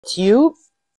you,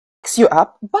 picks you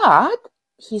up, but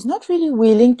he's not really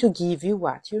willing to give you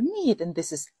what you need. And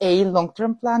this is a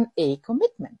long-term plan, a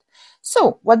commitment.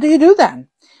 So what do you do then?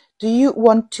 Do you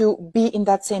want to be in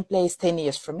that same place 10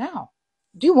 years from now?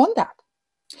 Do you want that?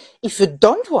 If you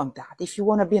don't want that, if you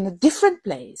want to be in a different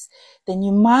place, then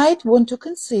you might want to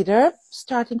consider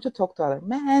starting to talk to other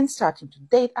men, starting to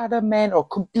date other men, or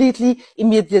completely,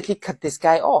 immediately cut this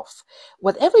guy off.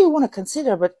 Whatever you want to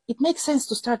consider, but it makes sense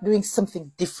to start doing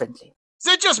something differently.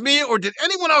 Is it just me, or did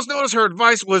anyone else notice her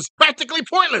advice was practically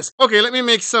pointless? Okay, let me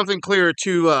make something clear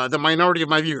to the minority of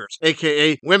my viewers,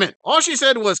 aka women. All she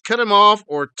said was cut him off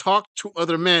or talk to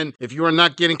other men if you are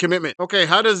not getting commitment. Okay,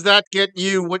 how does that get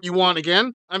you what you want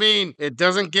again? I mean, it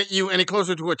doesn't get you any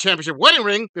closer to a championship wedding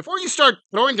ring. Before you start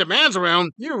throwing demands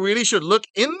around, you really should look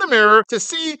in the mirror to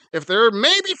see if there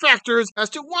may be factors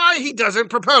as to why he doesn't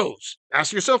propose.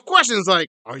 Ask yourself questions like,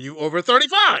 are you over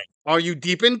 35? Are you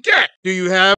deep in debt? Do you have